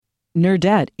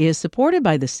Nerdette is supported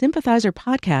by the Sympathizer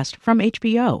podcast from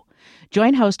HBO.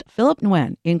 Join host Philip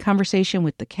Nguyen in conversation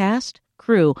with the cast,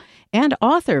 crew, and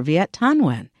author Viet Thanh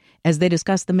Nguyen as they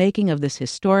discuss the making of this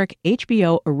historic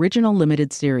HBO original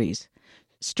limited series.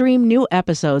 Stream new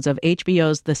episodes of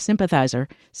HBO's The Sympathizer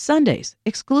Sundays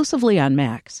exclusively on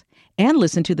Max, and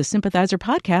listen to the Sympathizer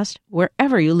podcast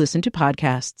wherever you listen to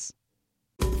podcasts.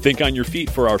 Think on your feet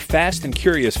for our Fast and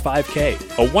Curious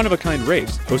 5K, a one-of-a-kind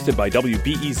race hosted by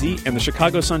WBEZ and the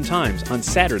Chicago Sun-Times on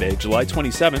Saturday, July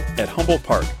 27th at Humboldt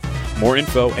Park. More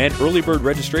info and early bird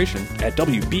registration at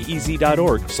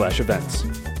wbez.org/events.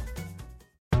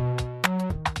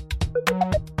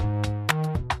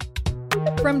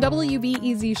 From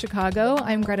WBEZ Chicago,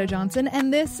 I'm Greta Johnson,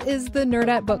 and this is the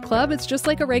Nerdette Book Club. It's just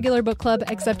like a regular book club,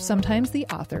 except sometimes the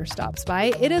author stops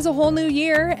by. It is a whole new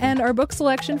year, and our book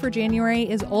selection for January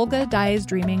is Olga Dies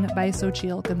Dreaming by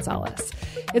Xochitl Gonzalez.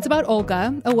 It's about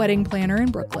Olga, a wedding planner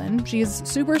in Brooklyn. She's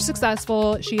super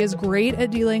successful. She is great at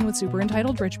dealing with super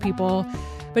entitled rich people,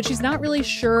 but she's not really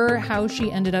sure how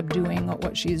she ended up doing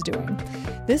what she's doing.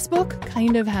 This book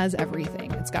kind of has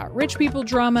everything. It's got rich people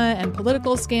drama and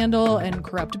political scandal and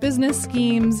corrupt business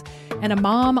schemes and a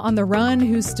mom on the run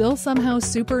who's still somehow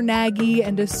super naggy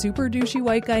and a super douchey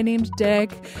white guy named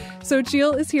Dick.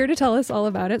 Xochitl is here to tell us all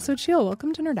about it. Xochitl,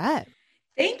 welcome to Nerdette.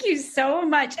 Thank you so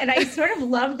much. And I sort of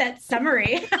love that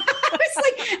summary.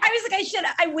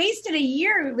 I wasted a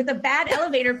year with a bad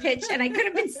elevator pitch and I could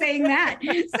have been saying that.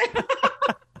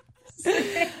 So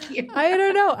thank you. I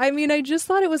don't know. I mean, I just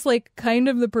thought it was like kind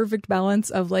of the perfect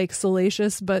balance of like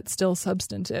salacious, but still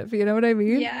substantive. You know what I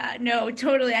mean? Yeah, no,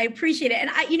 totally. I appreciate it. And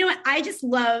you know what?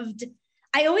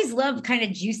 I always loved kind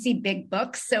of juicy big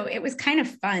books. So it was kind of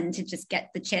fun to just get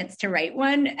the chance to write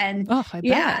one. And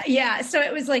yeah. So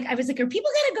it was like, I was like, are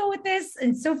people going to go with this?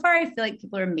 And so far, I feel like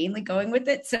people are mainly going with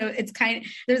it. So it's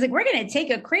there's like, we're going to take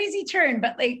a crazy turn,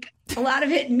 but like a lot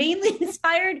of it mainly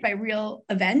inspired by real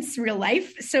events, real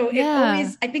life. So it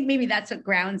always, I think maybe that's what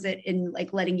grounds it in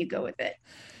like letting you go with it.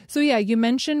 So yeah, you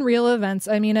mentioned real events.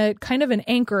 I mean, a kind of an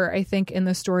anchor, I think, in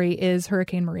the story is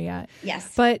Hurricane Maria.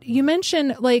 Yes. But you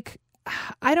mentioned like,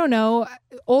 I don't know.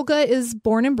 Olga is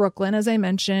born in Brooklyn, as I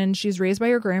mentioned. She's raised by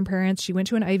her grandparents. She went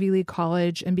to an Ivy League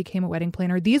college and became a wedding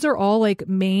planner. These are all like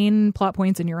main plot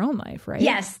points in your own life, right?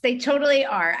 Yes, they totally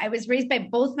are. I was raised by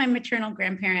both my maternal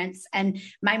grandparents, and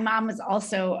my mom was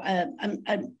also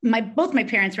both my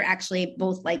parents were actually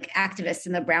both like activists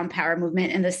in the Brown Power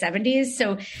movement in the 70s.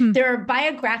 So there are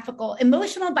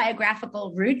emotional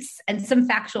biographical roots and some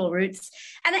factual roots.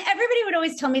 And everybody would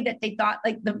always tell me that they thought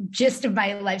like the gist of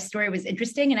my life story was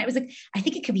interesting. And I was like, I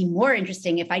think it could be more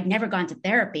interesting if I'd never gone to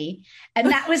therapy.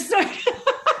 And that was sort of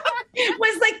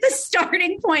was like the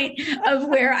starting point of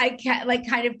where I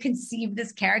kind of conceived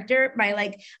this character, my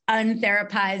like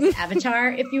untherapized avatar,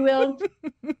 if you will.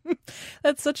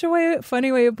 That's such a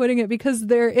funny way of putting it, because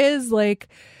there is like,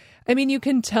 I mean, you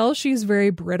can tell she's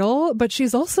very brittle, but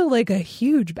she's also like a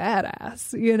huge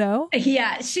badass, you know?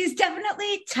 Yeah, she's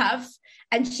definitely tough.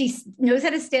 And she knows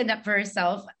how to stand up for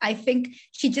herself. I think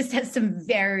she just has some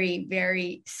very,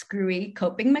 very screwy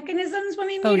coping mechanisms when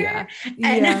we meet her.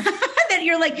 And that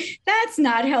you're like, that's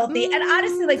not healthy. And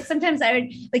honestly, like sometimes I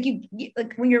would like you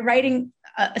like when you're writing,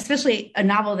 especially a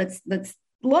novel that's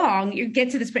long, you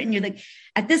get to this point and you're like,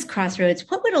 at this crossroads,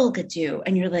 what would Olga do?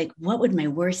 And you're like, what would my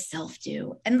worst self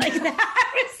do? And like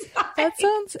that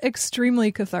sounds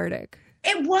extremely cathartic.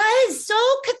 It was so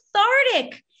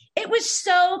cathartic. It was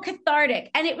so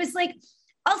cathartic. And it was like,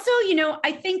 also, you know,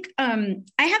 I think I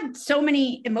have so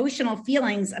many emotional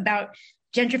feelings about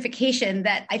gentrification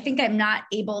that I think I'm not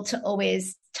able to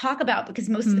always talk about, because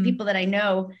most of the people that I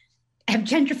know have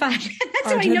gentrified.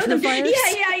 That's how I know them.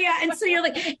 Yeah. And so you're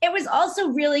like, it was also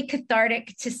really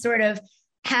cathartic to sort of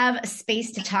have a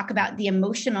space to talk about the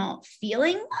emotional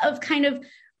feeling of kind of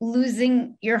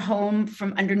losing your home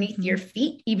from underneath your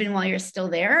feet, even while you're still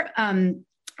there.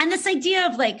 And this idea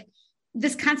of like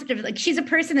this concept of like, she's a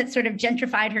person that sort of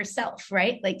gentrified herself,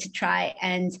 right? Like to try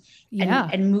and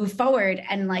move forward.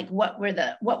 And like, what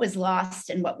was lost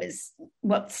and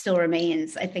what still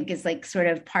remains, I think is like sort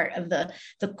of part of the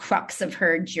crux of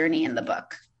her journey in the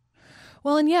book.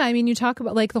 Well, and yeah, I mean, you talk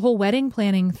about like the whole wedding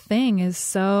planning thing is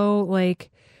so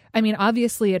like, I mean,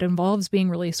 obviously it involves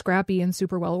being really scrappy and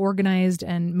super well organized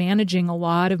and managing a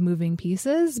lot of moving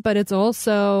pieces, but it's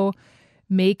also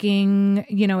making,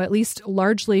 you know, at least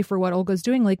largely for what Olga's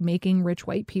doing, like making rich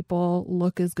white people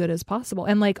look as good as possible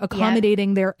and like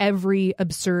accommodating their every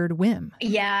absurd whim.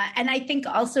 Yeah. And I think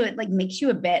also it like makes you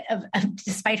a bit of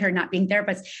despite her not being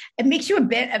therapist, it makes you a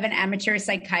bit of an amateur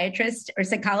psychiatrist or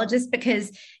psychologist,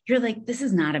 because you're like, this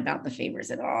is not about the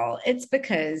favors at all. It's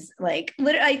because like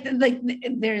literally like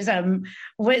there's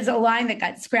was a line that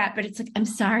got scrapped, but it's like, I'm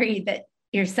sorry that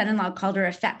your son-in-law called her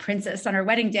a fat princess on her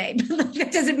wedding day, but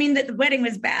that doesn't mean that the wedding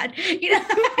was bad. You know,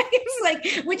 it's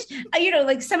like, which, you know,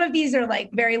 like some of these are like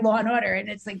very Law and Order, and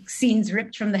it's like scenes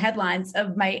ripped from the headlines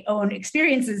of my own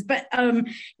experiences. But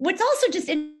what's also just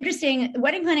interesting,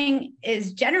 wedding planning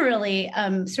is generally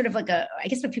sort of like I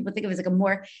guess what people think of as like a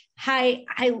more high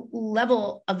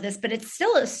level of this, but it's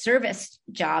still a service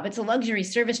job. It's a luxury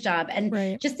service job.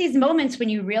 And just these moments when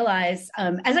you realize,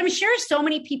 as I'm sure so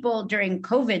many people during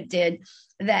COVID did,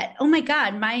 that, oh my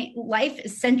God, my life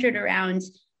is centered around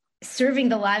serving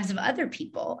the lives of other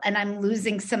people. And I'm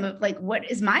losing some of like, what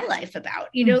is my life about,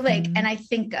 you know, like, and I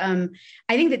think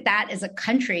that as a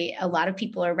country, a lot of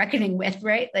people are reckoning with,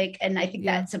 right? Like, and I think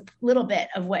that's a little bit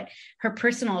of what her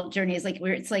personal journey is like,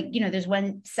 where it's like, you know, there's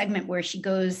one segment where she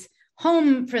goes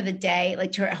home for the day,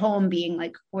 like to her home being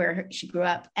like where she grew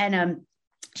up. And,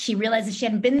 she realizes she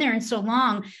hadn't been there in so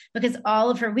long because all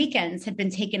of her weekends had been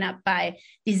taken up by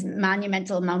these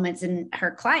monumental moments in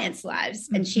her clients' lives.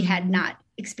 And she had not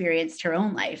experienced her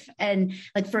own life. And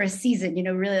like for a season, you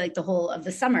know, really like the whole of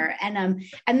the summer. And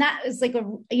that was like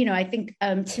you know, I think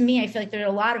to me, I feel like there are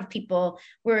a lot of people,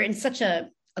 we're in such a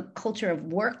culture of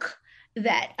work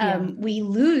that we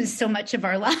lose so much of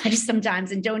our lives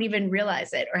sometimes and don't even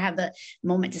realize it or have the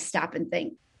moment to stop and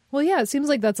think. Well, yeah, it seems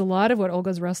like that's a lot of what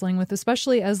Olga's wrestling with,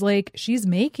 especially as like she's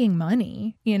making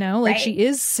money, you know, like she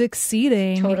is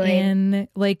succeeding in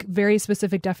like very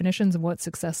specific definitions of what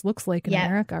success looks like in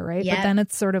America, right? But then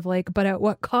it's sort of like, but at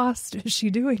what cost is she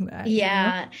doing that?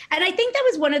 Yeah. You know? And I think that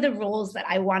was one of the roles that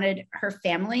I wanted her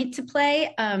family to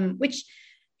play, which,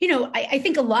 you know, I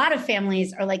think a lot of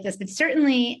families are like this, but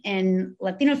certainly in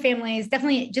Latino families,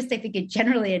 definitely just I think it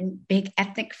generally in big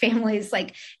ethnic families,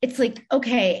 like it's like,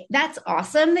 okay, that's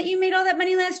awesome that you made all that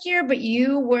money last year, but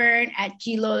you weren't at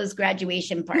Gilo's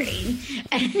graduation party.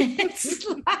 And it's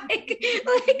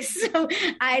like, so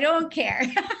I don't care.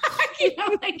 You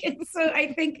know, like, and so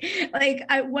I think like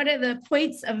one of the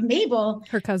points of Mabel,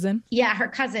 her cousin. Yeah, her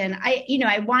cousin.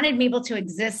 I wanted Mabel to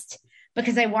exist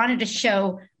because I wanted to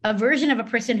show a version of a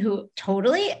person who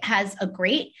totally has a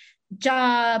great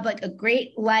job, like a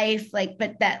great life, like,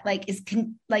 but that like is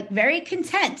very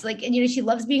content. Like, and, you know, she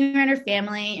loves being around her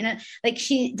family and like,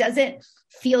 she doesn't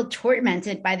feel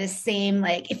tormented by the same,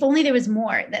 like, if only there was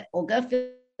more that Olga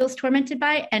feels tormented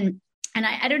by. And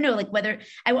I don't know, like whether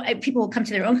people will come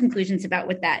to their own conclusions about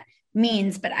what that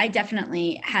means, but I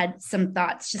definitely had some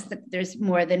thoughts, just that there's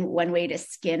more than one way to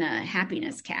skin a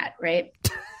happiness cat, right?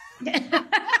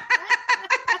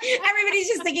 Everybody's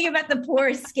just thinking about the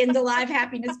poor skinned alive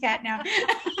happiness cat now.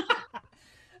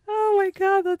 Oh my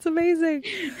God, that's amazing.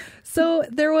 So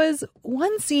there was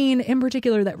one scene in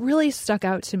particular that really stuck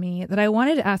out to me that I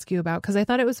wanted to ask you about because I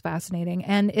thought it was fascinating.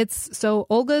 And it's, so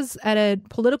Olga's at a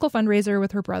political fundraiser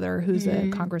with her brother, who's a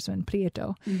congressman,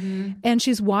 Prieto. And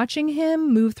she's watching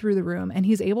him move through the room and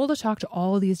he's able to talk to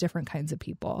all of these different kinds of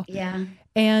people. Yeah.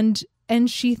 And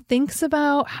she thinks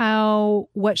about how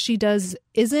what she does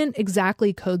isn't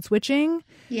exactly code switching.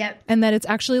 Yep. And that it's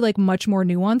actually like much more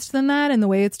nuanced than that. And the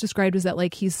way it's described is that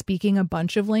like he's speaking a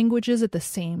bunch of languages at the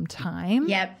same time.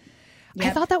 Yep. I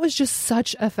thought that was just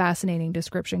such a fascinating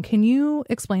description. Can you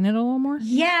explain it a little more?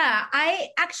 Yeah, I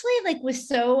actually like was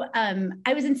so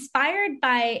I was inspired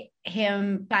by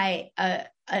him by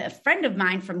a friend of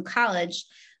mine from college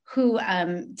who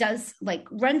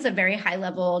runs a very high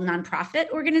level nonprofit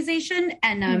organization,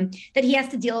 and that he has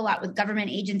to deal a lot with government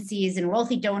agencies and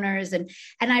wealthy donors. And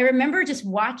I remember just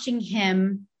watching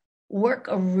him work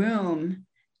a room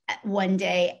one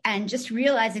day and just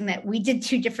realizing that we did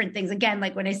two different things. Again,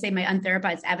 like when I say my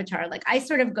untherapized avatar, like I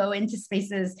sort of go into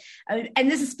spaces,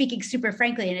 and this is speaking super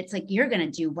frankly, and it's like, you're going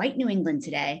to do white New England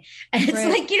today. And it's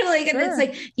like, you know, like, and it's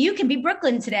like, you can be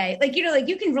Brooklyn today. Like, you know, like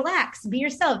you can relax, be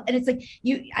yourself. And it's like,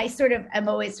 I'm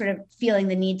always sort of feeling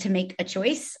the need to make a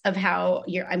choice of how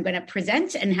I'm going to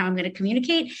present and how I'm going to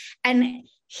communicate. And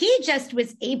he just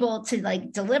was able to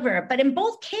like deliver. But in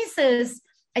both cases,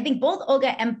 I think both Olga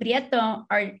and Prieto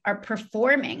are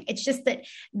performing. It's just that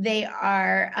they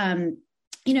are,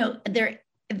 you know, their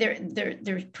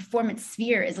performance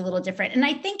sphere is a little different. And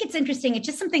I think it's interesting. It's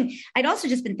just something I'd also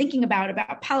just been thinking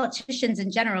about politicians in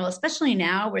general, especially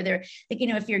now where they're like, you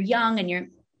know, if you're young and you're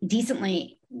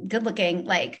decently good looking,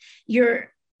 like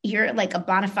you're you're like a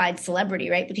bona fide celebrity,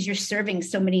 right? Because you're serving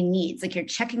so many needs. Like you're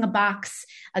checking a box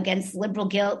against liberal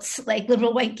guilt, like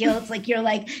liberal white guilt. Like you're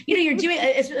like, you're doing,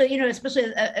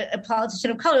 especially a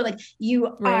politician of color, like you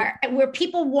are, where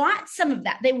people want some of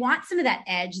that. They want some of that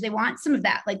edge. They want some of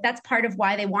that. Like that's part of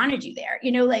why they wanted you there.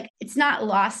 Like it's not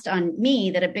lost on me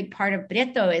that a big part of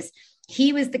Brito is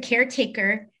he was the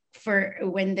caretaker for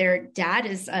when their dad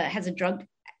has a drug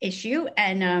issue,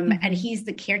 and he's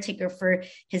the caretaker for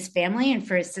his family and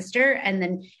for his sister, and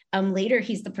then later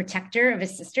he's the protector of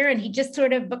his sister, and he just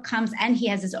sort of becomes, and he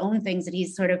has his own things that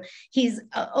he's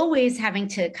always having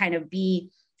to kind of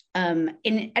be I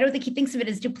don't think he thinks of it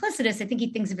as duplicitous. I think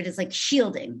he thinks of it as like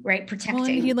shielding, right?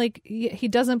 Protecting. Well, he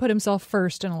doesn't put himself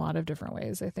first in a lot of different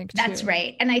ways, I think, too. That's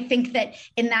right. And I think that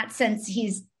in that sense,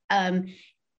 he's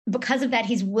because of that,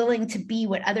 he's willing to be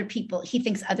what he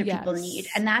thinks other people need.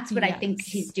 And that's what I think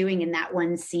he's doing in that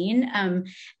one scene. And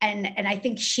I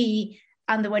think she,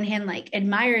 on the one hand, like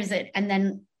admires it. And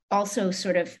then also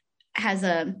sort of has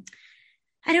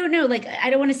I don't know, like, I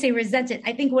don't want to say resent it.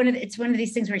 I think it's one of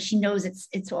these things where she knows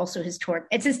it's also his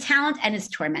it's his talent and his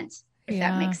torment, if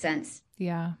that makes sense.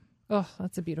 Yeah. Oh,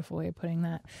 that's a beautiful way of putting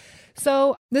that.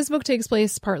 So this book takes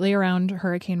place partly around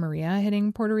Hurricane Maria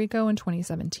hitting Puerto Rico in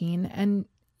 2017. And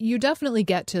you definitely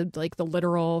get to like the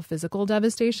literal physical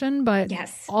devastation, but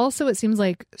also it seems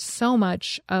like so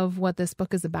much of what this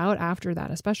book is about after that,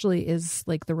 especially, is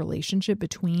like the relationship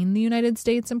between the United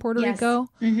States and Puerto Rico.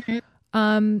 Mm-hmm.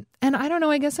 And I don't know,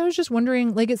 I guess I was just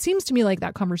wondering, like, it seems to me like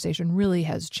that conversation really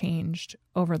has changed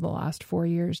over the last 4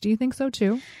 years. Do you think so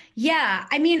too? Yeah.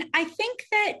 I mean, I think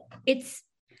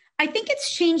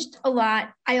it's changed a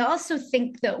lot. I also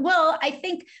think I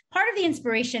think part of the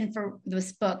inspiration for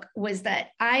this book was that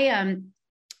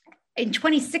in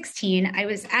 2016,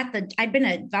 I'd been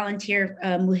a volunteer,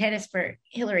 Mujeres for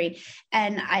Hillary,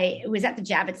 and I was at the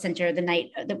Javits Center the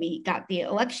night that we got the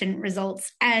election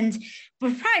results. And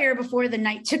before the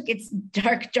night took its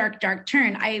dark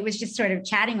turn, I was just sort of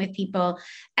chatting with people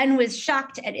and was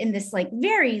shocked in this like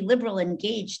very liberal,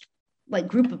 engaged like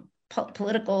group of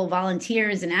political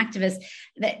volunteers and activists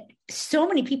that so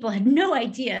many people had no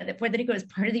idea that Puerto Rico is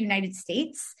part of the United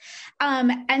States.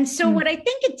 And so what I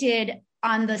think it did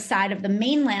on the side of the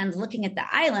mainland, looking at the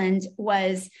island,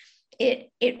 was it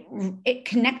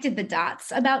connected the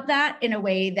dots about that in a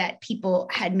way that people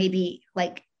had maybe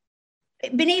like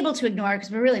been able to ignore,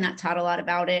 because we're really not taught a lot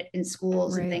about it in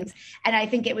schools and things. And I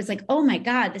think it was like, oh my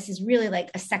God, this is really like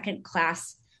a second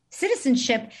class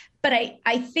citizenship. But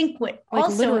I think what like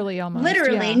also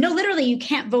literally, you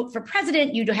can't vote for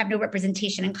president. You don't have no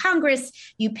representation in Congress.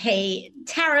 You pay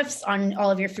tariffs on all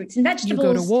of your fruits and vegetables.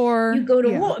 You go to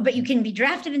war, but you can be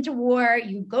drafted into war.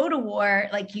 You go to war,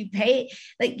 like you pay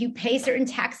certain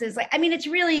taxes. Like, I mean, it's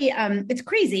really, it's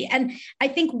crazy. And I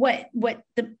think what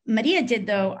the Maria did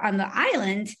though on the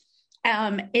island,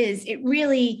 is it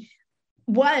really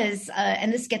was,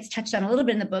 and this gets touched on a little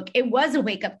bit in the book, it was a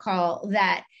wake up call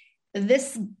that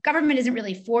this government isn't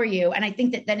really for you. And I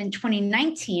think that then in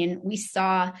 2019, we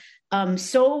saw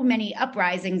so many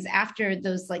uprisings after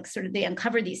those, like sort of, they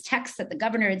uncovered these texts that the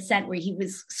governor had sent where he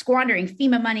was squandering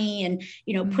FEMA money and,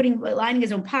 lining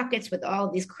his own pockets with all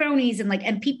of these cronies,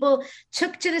 and people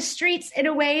took to the streets in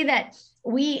a way that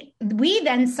we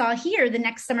then saw here the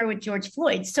next summer with George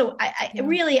Floyd. So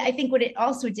I think what it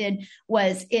also did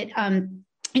was it,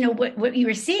 what you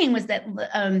were seeing was that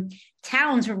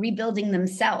towns were rebuilding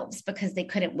themselves because they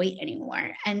couldn't wait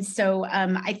anymore. And so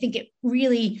I think it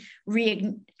really,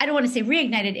 I don't want to say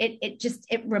reignited,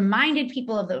 it reminded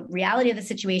people of the reality of the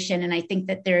situation. And I think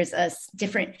that there's a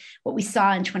different, what we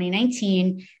saw in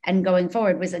 2019 and going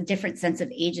forward was a different sense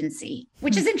of agency,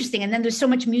 which is interesting. And then there's so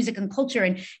much music and culture,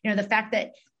 and, the fact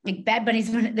that like Bad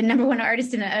Bunny's the number one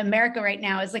artist in America right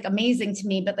now is like amazing to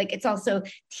me, but like, it's also,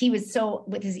 he was so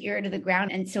with his ear to the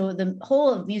ground. And so the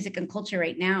whole of music and culture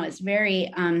right now is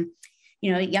very,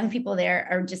 young people there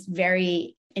are just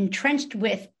very entrenched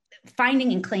with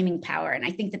finding and claiming power. And I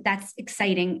think that that's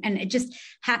exciting. And it just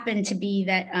happened to be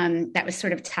that that was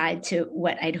sort of tied to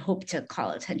what I'd hoped to call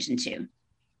attention to.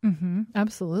 Mm-hmm,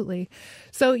 absolutely.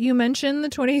 So you mentioned the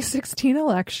 2016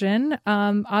 election.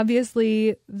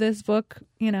 Obviously, this book,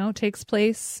 takes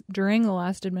place during the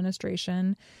last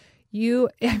administration.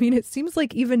 It seems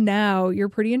like even now you're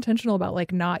pretty intentional about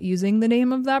like not using the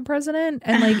name of that president.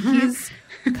 And like he's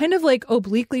kind of like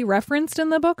obliquely referenced in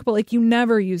the book, but like you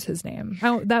never use his name.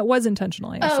 That was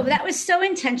intentional. That was so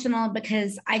intentional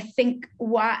because I think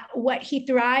what he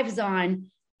thrives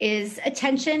on is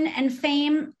attention and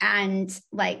fame, and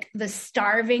like the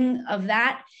starving of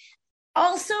that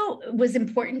also was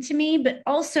important to me. But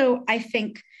also I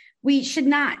think we should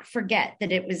not forget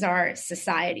that it was our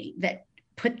society that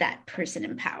put that person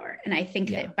in power. And I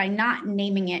think that by not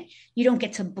naming it, you don't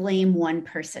get to blame one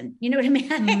person. You know what I mean?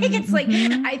 It's like,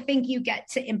 I think you get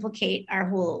to implicate our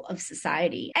whole of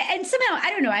society. And somehow, I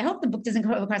don't know, I hope the book doesn't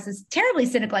come across as terribly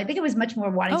cynical. I think it was much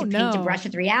more wanting to paint a brush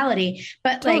with reality.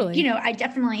 But like, you know, I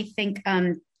definitely think,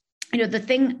 you know, the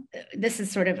thing, this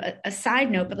is sort of a side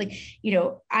note, but like, you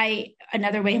know,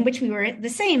 another way in which we were the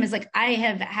same is like, I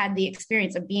have had the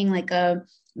experience of being like a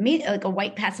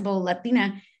white passable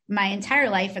Latina my entire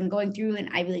life and going through an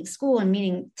Ivy League school and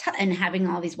meeting and having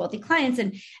all these wealthy clients.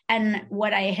 And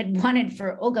what I had wanted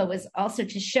for Olga was also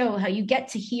to show how you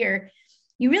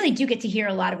really do get to hear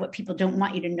a lot of what people don't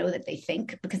want you to know that they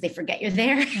think because they forget you're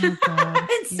there. And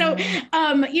so,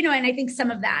 you know, and I think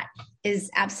some of that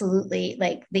is absolutely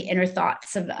like the inner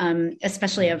thoughts of,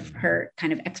 especially of her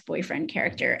kind of ex-boyfriend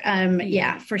character.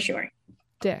 Yeah, for sure.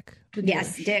 Dick.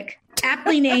 Yes, Dick.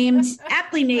 Aptly named.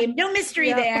 No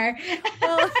mystery there.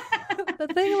 Well, the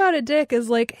thing about a Dick is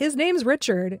like his name's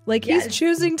Richard. Like he's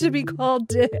choosing to be called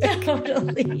Dick.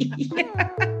 Totally.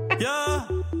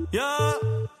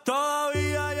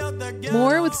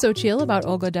 More with Xochitl about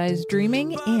Olga Dai's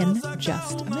Dreaming in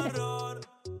just a minute.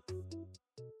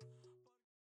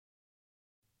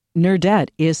 Nerdette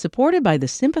is supported by the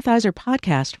Sympathizer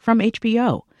podcast from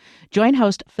HBO. Join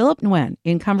host Philip Nguyen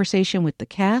in conversation with the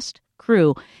cast,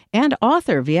 crew, and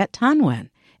author Viet Thanh Nguyen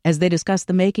as they discuss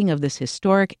the making of this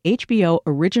historic HBO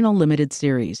original limited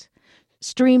series.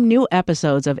 Stream new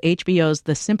episodes of HBO's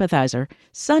The Sympathizer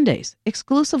Sundays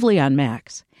exclusively on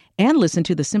Max. And listen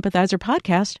to the Sympathizer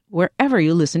podcast wherever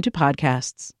you listen to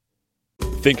podcasts.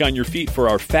 Think on your feet for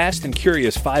our Fast and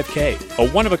Curious 5K,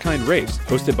 a one-of-a-kind race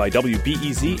hosted by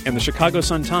WBEZ and the Chicago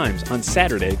Sun-Times on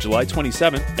Saturday, July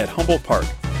 27th at Humboldt Park.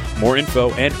 More info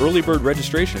and early bird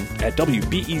registration at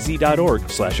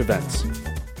wbez.org/events.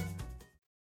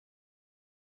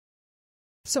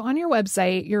 So on your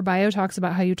website, your bio talks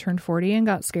about how you turned 40 and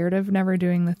got scared of never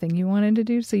doing the thing you wanted to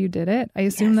do, so you did it. I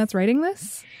assume that's writing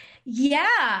this?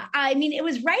 Yeah. I mean, it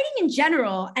was writing in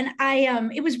general. And I'd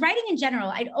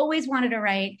always wanted to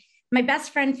write. My two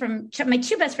best friends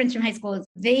from high school,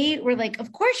 they were like,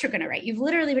 of course you're going to write. You've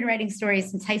literally been writing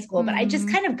stories since high school. But I just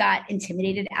kind of got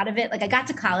intimidated out of it. Like I got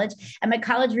to college and my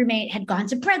college roommate had gone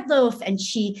to Breadloaf and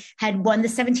she had won the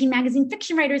 17 magazine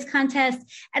fiction writers contest.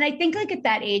 And I think like at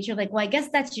that age, you're like, well, I guess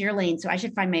that's your lane. So I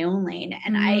should find my own lane.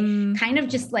 And I kind of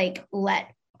just like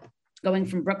going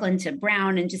from Brooklyn to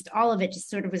Brown and just all of it just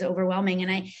sort of was overwhelming.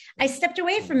 And I stepped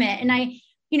away from it. And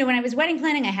you know, when I was wedding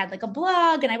planning, I had like a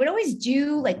blog and I would always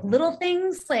do like little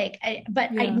things I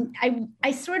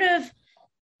sort of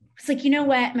was like, you know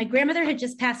what, my grandmother had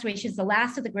just passed away. She was the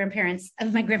last of my grandparents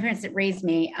that raised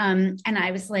me. And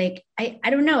I was like, I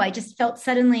don't know. I just felt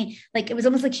suddenly like, it was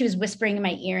almost like she was whispering in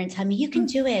my ear and telling me, you can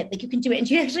do it. Like you can do it. And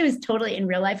she actually was totally in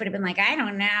real life would have been like, I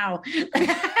don't know.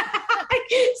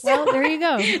 Well, there you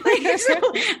go. So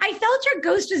I felt your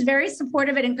ghost was very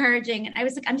supportive and encouraging. And I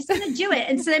was like, I'm just going to do it.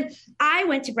 And so then I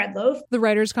went to Breadloaf. The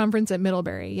writers' conference at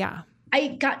Middlebury. Yeah.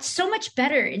 I got so much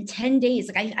better in 10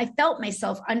 days. Like I felt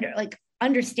myself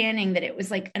understanding that it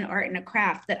was like an art and a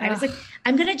craft that I was like,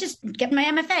 I'm going to just get my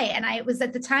MFA. And I was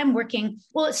at the time working.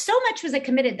 Well, so much was I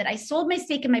committed that I sold my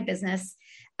stake in my business.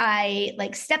 I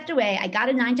like stepped away. I got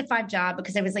a 9-to-5 job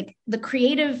because I was like the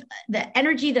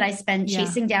energy that I spend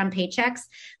chasing down paychecks,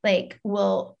 like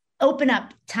will open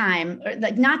up time or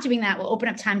like not doing that will open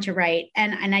up time to write.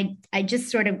 And I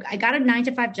just sort of, I got a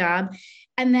 9-to-5 job.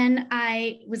 And then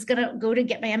I was going to go to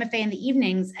get my MFA in the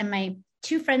evenings. And my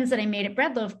two friends that I made at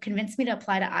Breadloaf convinced me to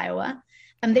apply to Iowa.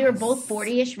 They were both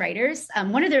 40-ish writers.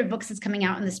 One of their books is coming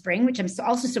out in the spring, which I'm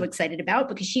also so excited about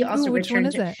because she also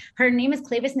returned. Her name is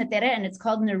Clevis Natera, and it's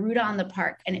called Neruda on the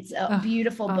Park. And it's a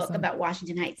beautiful book about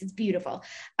Washington Heights. It's beautiful.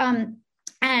 And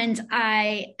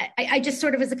I just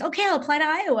sort of was like, okay, I'll apply to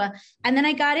Iowa. And then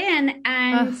I got in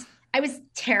and I was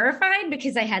terrified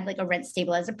because I had like a rent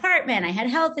stabilized apartment. I had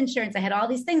health insurance. I had all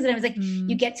these things. And I was like,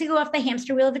 you get to go off the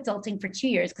hamster wheel of adulting for 2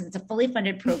 years because it's a fully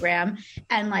funded program.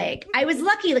 And like, I was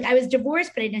lucky, like I was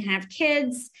divorced, but I didn't have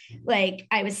kids. Like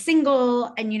I was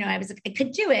single and, you know, I was like, I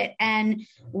could do it. And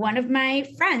one of my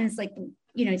friends, like,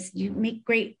 you know, you make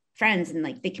great friends and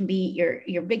like, they can be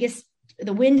your biggest,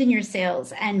 the wind in your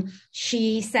sails. And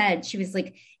she said, she was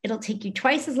like, it'll take you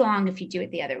twice as long if you do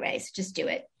it the other way. So just do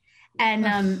it. And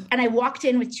I walked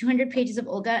in with 200 pages of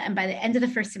Olga, and by the end of the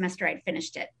first semester, I'd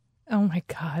finished it. Oh my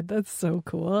God, that's so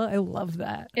cool! I love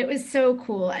that. It was so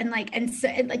cool, and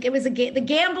it was the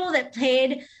gamble that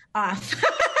paid off.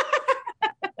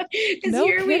 Because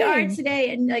here we are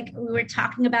today, and like we were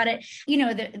talking about it. You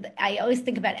know, I always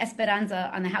think about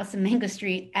Esperanza on the house in Mango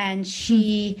Street, and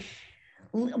she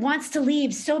wants to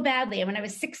leave so badly. And when I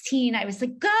was 16, I was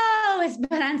like, "Go,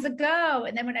 Esperanza, go!"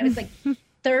 And then when I was like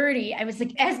 30, I was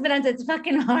like, Esperanza, it's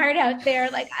fucking hard out there.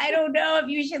 Like, I don't know if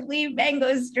you should leave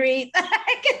Mango Street. And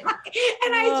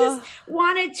I just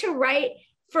wanted to write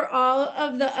for all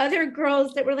of the other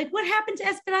girls that were like, what happened to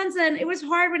Esperanza? And it was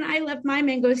hard when I left my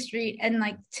Mango Street. And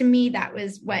like, to me, that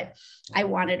was what I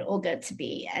wanted Olga to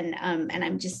be. And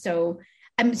I'm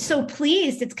so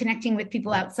pleased it's connecting with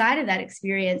people outside of that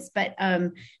experience. But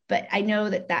I know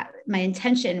that my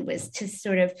intention was to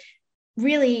sort of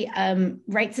really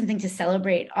write something to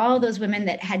celebrate all those women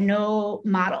that had no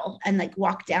model and like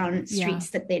walk down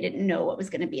streets that they didn't know what was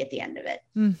going to be at the end of it.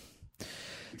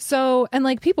 So, and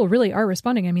like people really are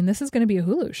responding. I mean, this is going to be a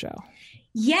Hulu show.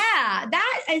 Yeah,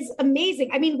 that is amazing.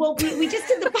 I mean, well, we just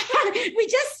did we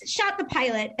just shot the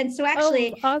pilot. And so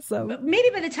actually, awesome. Maybe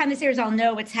by the time this airs, I'll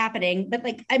know what's happening. But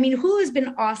like, I mean, Hulu's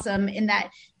been awesome in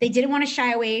that they didn't want to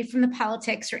shy away from the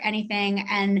politics or anything.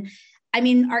 And I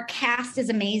mean, our cast is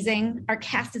amazing. Our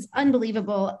cast is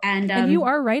unbelievable. And you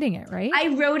are writing it, right? I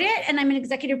wrote it, and I'm an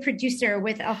executive producer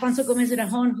with Alfonso Gomez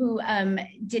Urajon, who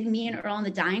did Me and Earl and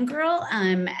the Dying Girl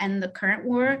and the current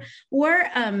war.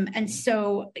 And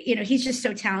so, you know, he's just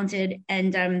so talented,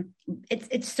 and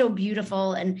it's so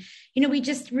beautiful. And, you know, we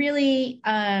just really,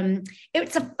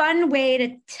 it's a fun way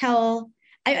to tell.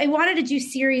 I wanted to do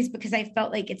series because I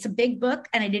felt like it's a big book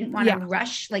and I didn't want to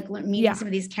rush like meeting some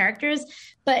of these characters,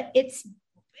 but it's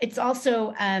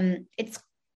also it's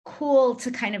cool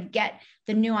to kind of get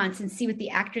the nuance and see what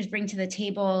the actors bring to the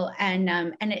table. And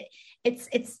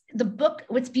it's the book.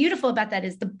 What's beautiful about that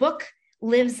is the book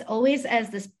lives always as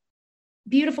this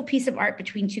beautiful piece of art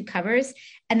between two covers.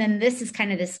 And then this is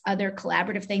kind of this other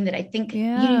collaborative thing that I think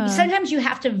sometimes you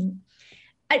have to,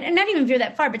 not even veer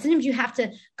that far, but sometimes you have to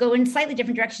go in slightly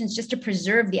different directions just to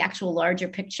preserve the actual larger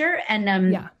picture. And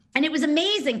and it was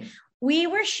amazing. We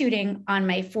were shooting on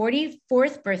my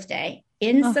 44th birthday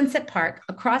in Sunset Park,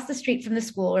 across the street from the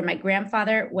school where my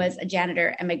grandfather was a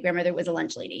janitor and my grandmother was a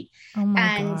lunch lady. Oh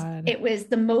my God. It was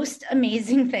the most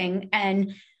amazing thing.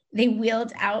 And they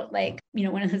wheeled out like, you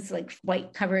know, one of those like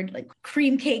white covered like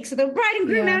cream cakes with a bride and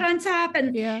groom out on top.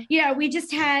 And we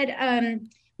just had,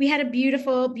 we had a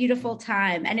beautiful, beautiful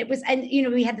time. And it was, and, you know,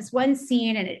 we had this one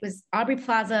scene and it was Aubrey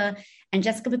Plaza and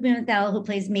Jessica Pimentel, who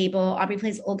plays Mabel. Aubrey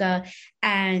plays Olga,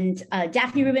 and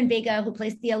Daphne Rubin Vega, who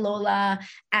plays Tia Lola,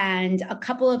 and a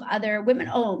couple of other women.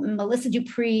 Oh, Melissa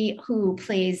Dupree, who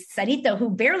plays Sarita, who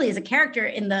barely is a character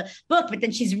in the book, but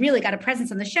then she's really got a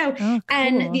presence on the show. Oh, cool.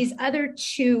 And these other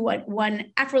two,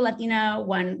 one Afro-Latina,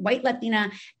 one white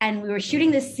Latina. And we were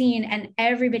shooting this scene and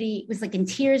everybody was like in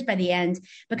tears by the end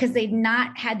because they'd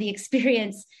not had the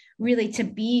experience really to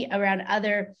be around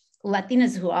other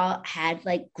Latinas who all had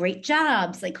like great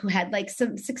jobs, like who had like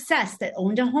some success, that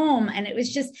owned a home. And it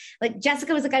was just like,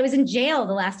 Jessica was like, I was in jail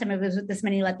the last time I was with this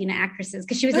many Latina actresses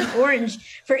because she was in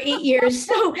Orange for 8 years.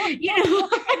 So, you know,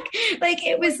 like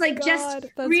it was like just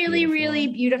really, beautiful. Really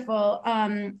beautiful.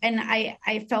 And I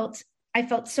felt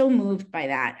so moved by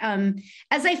that.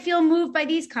 As I feel moved by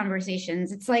these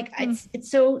conversations, it's like,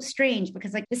 it's so strange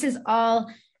because like, this is all,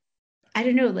 I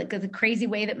don't know, like the crazy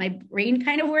way that my brain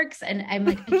kind of works. And I'm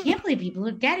like, I can't believe people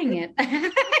are getting it.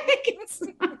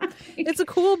 It's a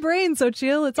cool brain,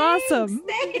 Xochitl. It's awesome.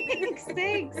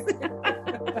 Thanks.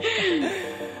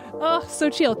 Oh,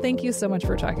 Xochitl, thank you so much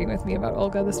for talking with me about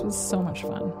Olga. This was so much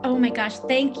fun. Oh my gosh.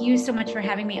 Thank you so much for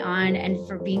having me on and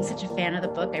for being such a fan of the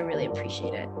book. I really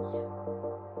appreciate it.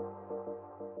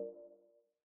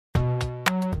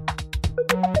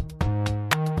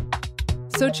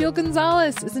 Xochitl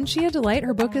Gonzalez, isn't she a delight?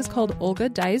 Her book is called Olga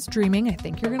Dies Dreaming. I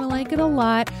think you're going to like it a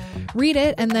lot. Read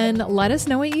it and then let us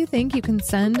know what you think. You can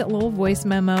send a little voice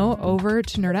memo over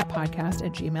to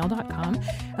nerdettepodcast@gmail.com.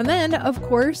 And then, of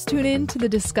course, tune in to the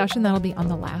discussion that'll be on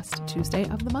the last Tuesday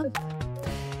of the month.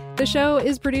 The show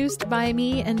is produced by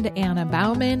me and Anna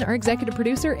Bauman. Our executive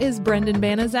producer is Brendan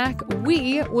Banaszak.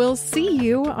 We will see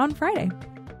you on Friday.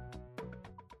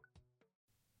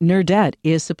 Nerdette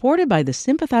is supported by the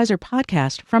Sympathizer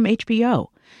podcast from HBO.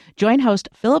 Join host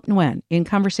Philip Nguyen in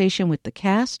conversation with the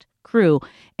cast, crew,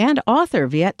 and author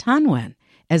Viet Thanh Nguyen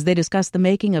as they discuss the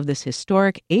making of this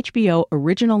historic HBO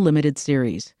original limited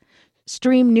series.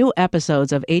 Stream new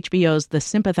episodes of HBO's The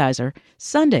Sympathizer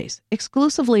Sundays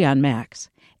exclusively on Max,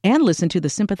 and listen to the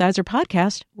Sympathizer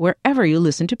podcast wherever you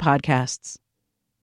listen to podcasts.